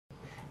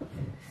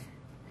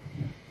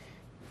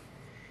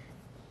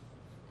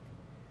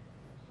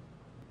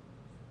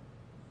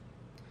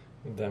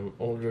Damn,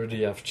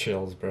 already have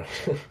chills, bro.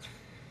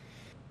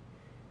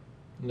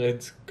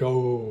 Let's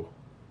go.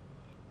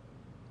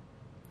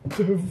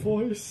 The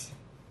voice.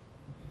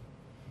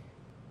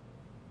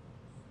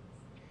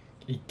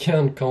 He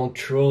can't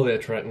control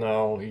it right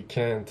now. He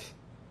can't.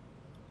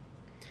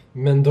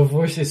 Man, the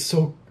voice is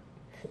so...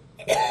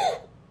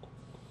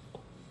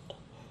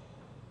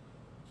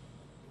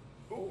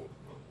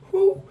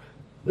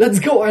 Let's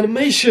go,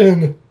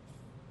 animation!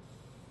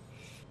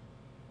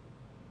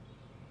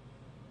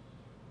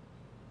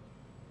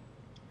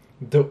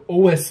 The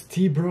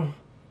OST, bro.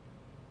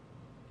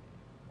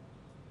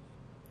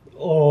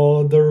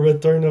 Oh, the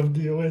return of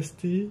the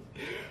OST.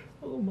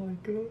 Oh my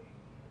god.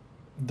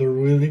 They're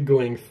really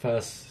going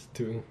fast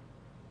too.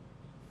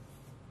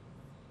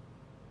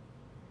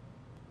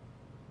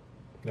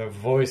 The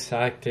voice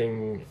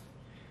acting.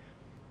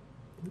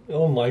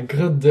 Oh my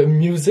god, the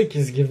music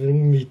is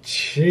giving me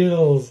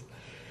chills.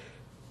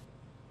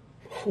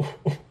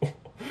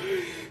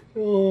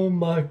 Oh,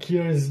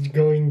 Makia is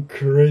going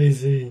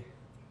crazy.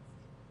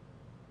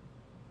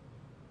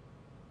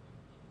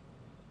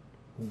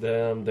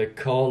 Damn, the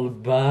call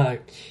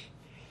back.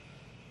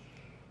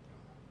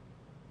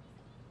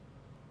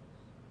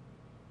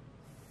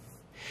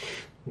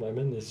 My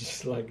man is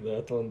just like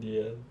that on the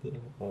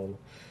end.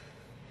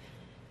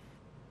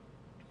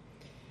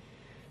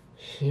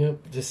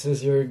 Yep, this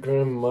is your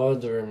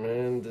grandmother,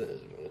 man.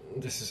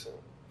 This is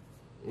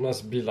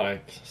must be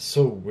like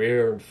so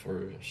weird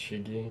for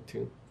Shigi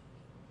too.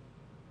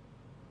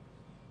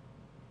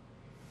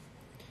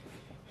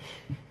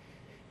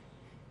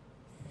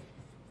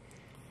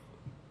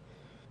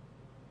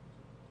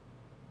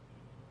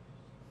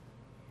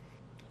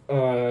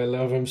 I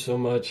love him so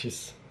much.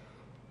 He's...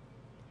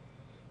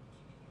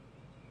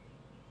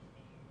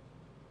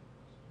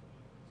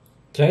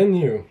 Can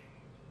you?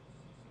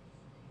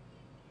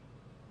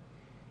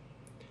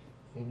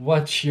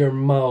 Watch your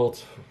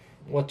mouth.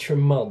 Watch your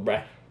mouth,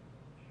 bruh.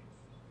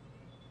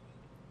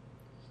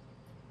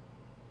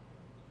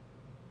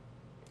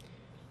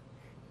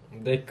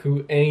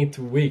 DEKU ain't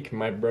weak,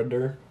 my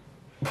brother.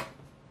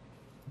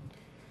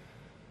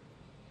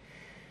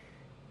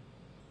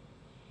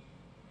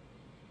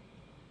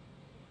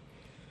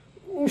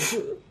 Oof.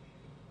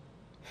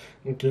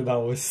 Okay, that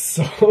was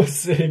so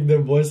sick, the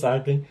voice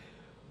acting.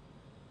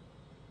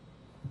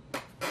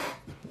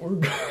 We're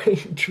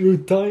going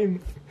through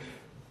time.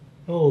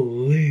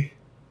 Holy.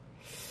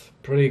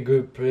 Pretty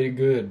good, pretty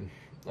good.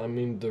 I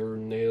mean, they're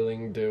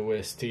nailing the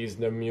OSTs,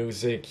 the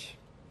music.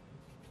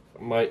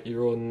 My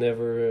hero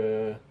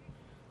never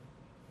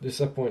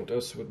disappoint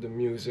us with the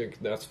music,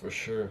 that's for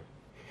sure.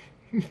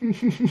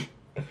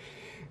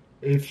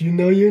 If you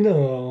know, you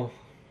know.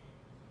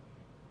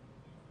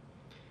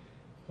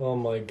 Oh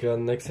my god,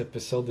 next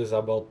episode is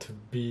about to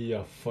be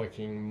a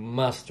fucking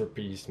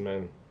masterpiece,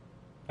 man.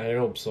 I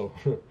hope so.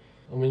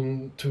 I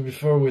mean, to be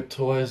fair with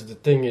Twice, the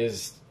thing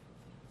is,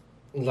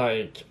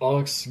 like,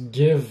 Ox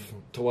give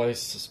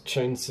Twice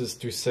chances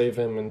to save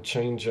him and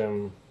change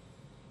him,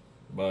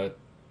 but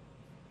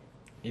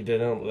he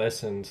didn't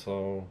listen,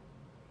 so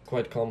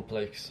quite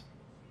complex.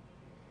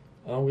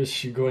 How is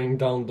she going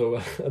down though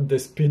at the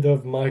speed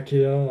of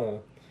Makia?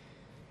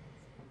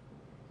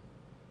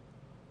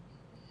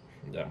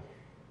 Yeah.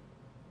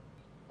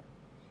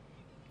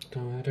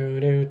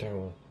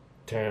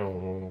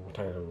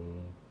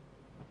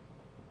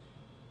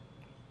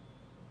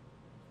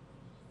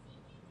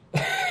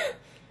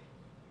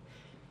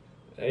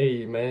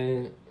 Hey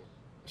man,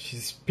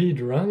 she's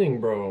speed running,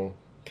 bro.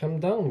 Calm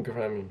down,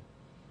 Grammy.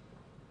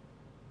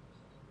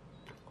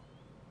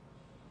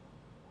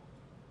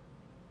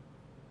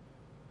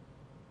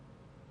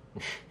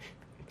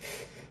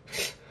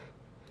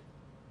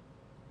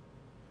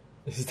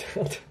 Is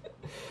that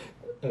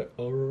a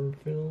horror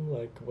film?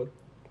 Like what?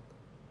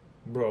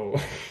 Bro.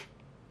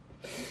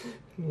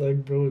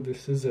 Like bro,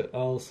 this is a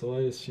house, why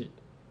is she...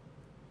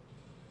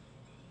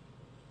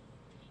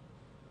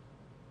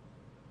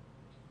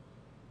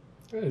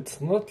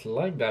 It's not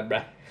like that,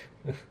 bruh.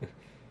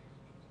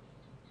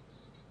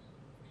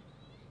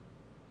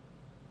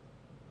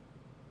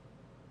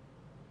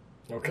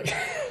 Okay.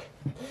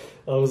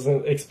 I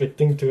wasn't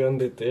expecting to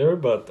end it there,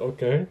 but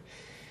okay.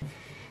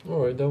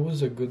 Alright, that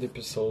was a good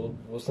episode.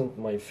 Wasn't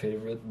my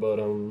favorite, but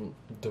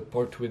the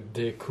part with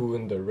DEKU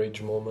and the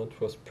rage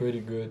moment was pretty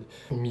good.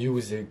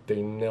 Music,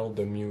 they nailed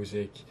the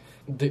music.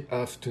 They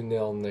have to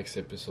nail next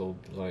episode,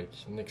 like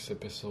next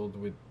episode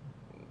with...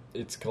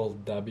 It's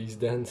called Dabi's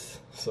Dance,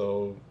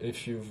 so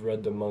if you've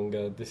read the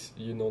manga, this,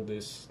 you know,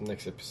 this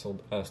next episode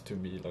has to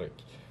be like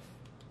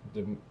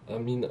the... I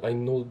mean, I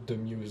know the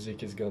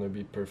music is gonna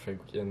be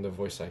perfect and the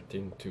voice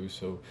acting too,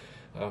 so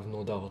I have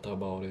no doubt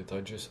about it. I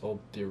just hope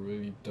they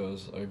really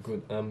does a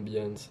good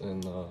ambience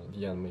and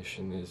the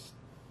animation is...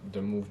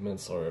 the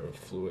movements are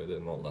fluid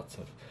and all that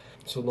stuff.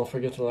 So don't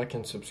forget to like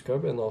and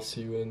subscribe, and I'll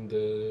see you in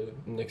the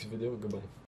next video. Goodbye.